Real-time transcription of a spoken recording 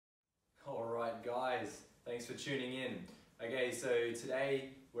guys, thanks for tuning in. Okay, so today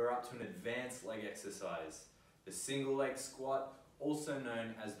we're up to an advanced leg exercise, the single leg squat, also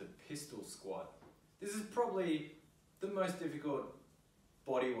known as the pistol squat. This is probably the most difficult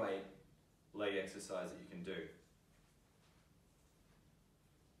body weight leg exercise that you can do.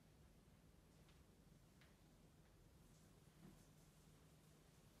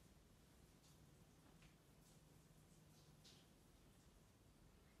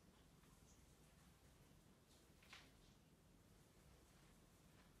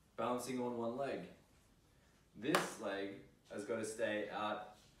 Balancing on one leg. This leg has got to stay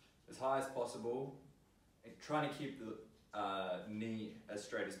out as high as possible and trying to keep the knee as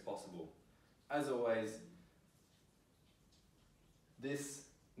straight as possible. As always, this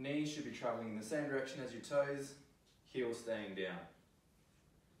knee should be traveling in the same direction as your toes, heel staying down.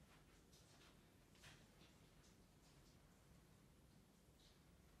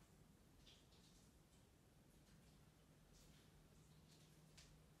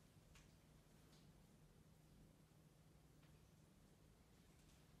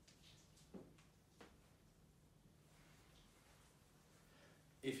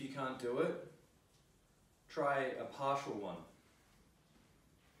 If you can't do it, try a partial one.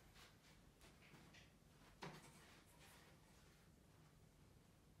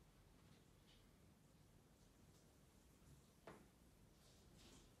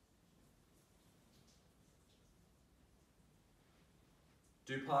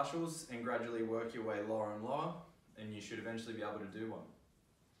 Do partials and gradually work your way lower and lower, and you should eventually be able to do one.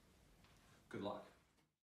 Good luck.